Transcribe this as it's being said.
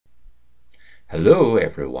Hello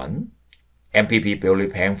everyone,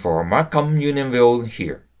 MPP for Markham Unionville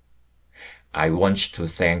here. I want to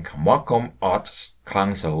thank Markham Arts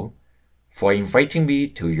Council for inviting me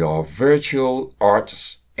to your virtual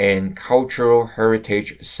arts and cultural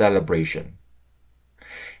heritage celebration.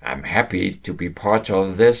 I'm happy to be part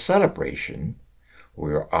of this celebration,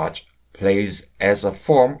 where art plays as a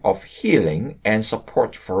form of healing and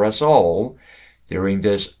support for us all during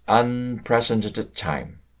this unprecedented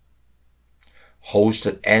time.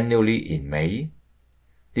 Hosted annually in May,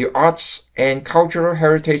 the Arts and Cultural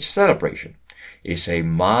Heritage Celebration is a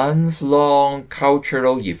month-long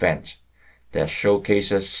cultural event that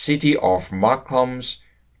showcases City of Markham's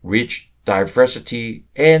rich diversity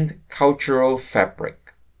and cultural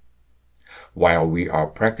fabric. While we are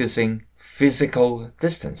practicing physical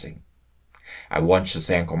distancing, I want to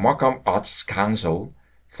thank Markham Arts Council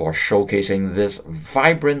for showcasing this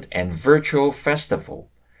vibrant and virtual festival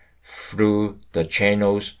through the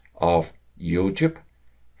channels of YouTube,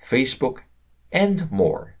 Facebook, and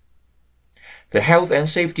more. The health and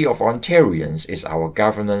safety of Ontarians is our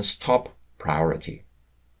government's top priority.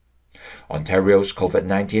 Ontario's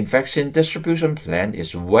COVID-19 vaccine distribution plan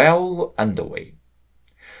is well underway,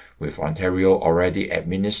 with Ontario already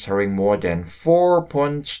administering more than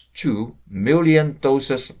 4.2 million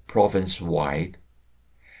doses province-wide.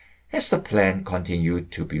 As the plan continues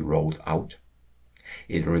to be rolled out,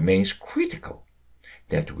 it remains critical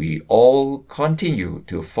that we all continue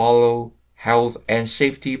to follow health and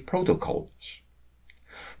safety protocols.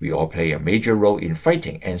 We all play a major role in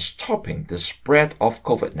fighting and stopping the spread of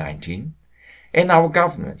COVID-19, and our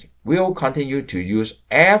government will continue to use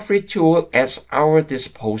every tool at our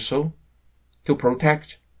disposal to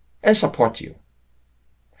protect and support you.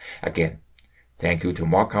 Again, thank you to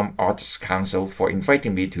Markham Arts Council for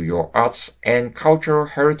inviting me to your Arts and Cultural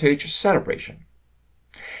Heritage Celebration.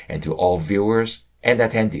 And to all viewers and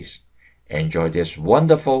attendees, enjoy this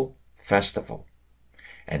wonderful festival.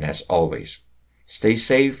 And as always, stay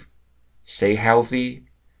safe, stay healthy,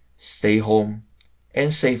 stay home,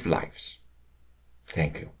 and save lives.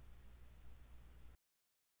 Thank you.